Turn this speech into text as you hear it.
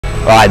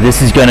All right,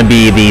 this is gonna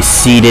be the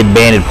seated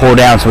banded pull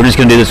down. So we're just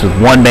gonna do this with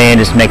one band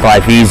just to make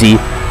life easy.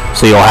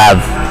 So you'll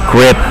have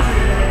grip,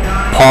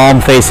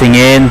 palm facing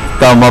in,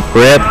 thumb up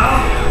grip.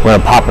 We're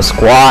gonna pop a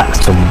squat,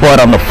 so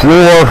butt on the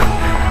floor.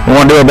 We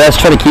wanna do our best,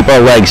 try to keep our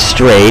legs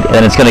straight, and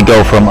then it's gonna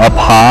go from up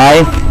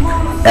high,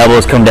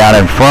 elbows come down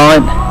in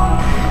front,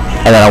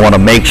 and then I wanna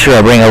make sure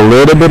I bring a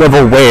little bit of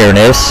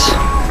awareness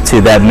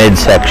to that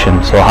midsection.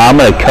 So how I'm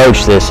gonna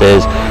coach this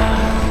is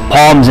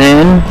palms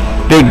in,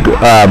 big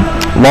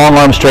long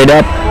arm straight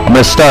up. I'm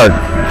gonna start,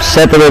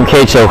 set the rib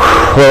cage, so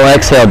little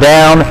exhale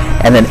down,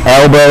 and then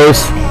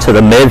elbows to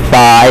the mid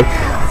thigh,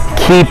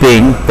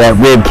 keeping that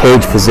rib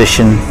cage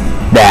position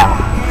down.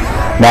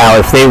 Now,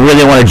 if they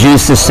really want to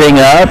juice this thing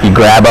up, you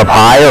grab up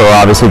higher, or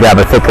obviously grab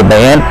a thicker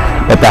band.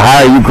 But the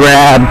higher you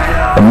grab,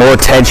 the more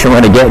tension we're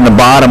going to get in the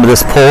bottom of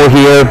this pull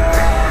here.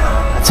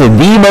 So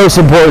the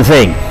most important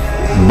thing,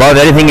 above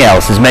anything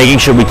else, is making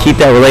sure we keep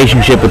that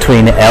relationship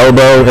between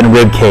elbow and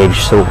rib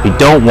cage. So what we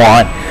don't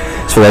want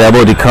is for that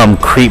elbow to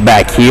come creep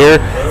back here.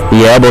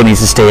 The elbow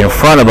needs to stay in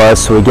front of us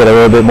so we get a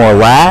little bit more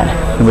lat,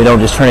 and we don't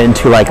just turn it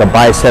into like a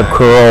bicep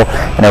curl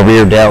and a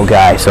rear delt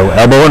guy. So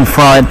elbow in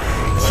front,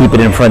 keep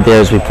it in front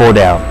there as we pull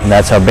down, and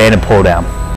that's our banded pull down.